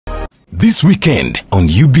this weekend on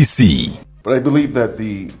UBC. But I believe that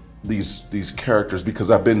these characters,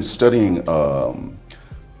 because I've been studying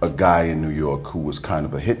a guy in New York who was kind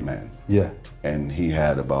of a hitman. Yeah. And he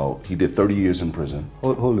did 30 years in prison.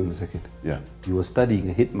 Hold on a second. Yeah. You were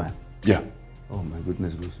studying a hitman? Yeah. Oh my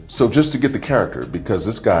goodness gracious. So just to get the character, because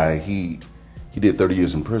this guy, he did 30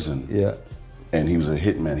 years in prison. Yeah. And he was a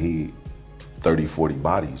hitman. He 30, 40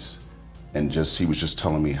 bodies. And he was just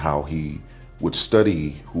telling me how he would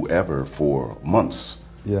study whoever for months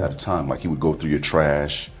at a time. Like he would go through your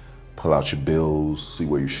trash, pull out your bills, see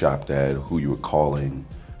where you shopped at, who you were calling,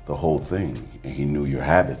 the whole thing. And he knew your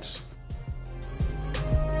habits.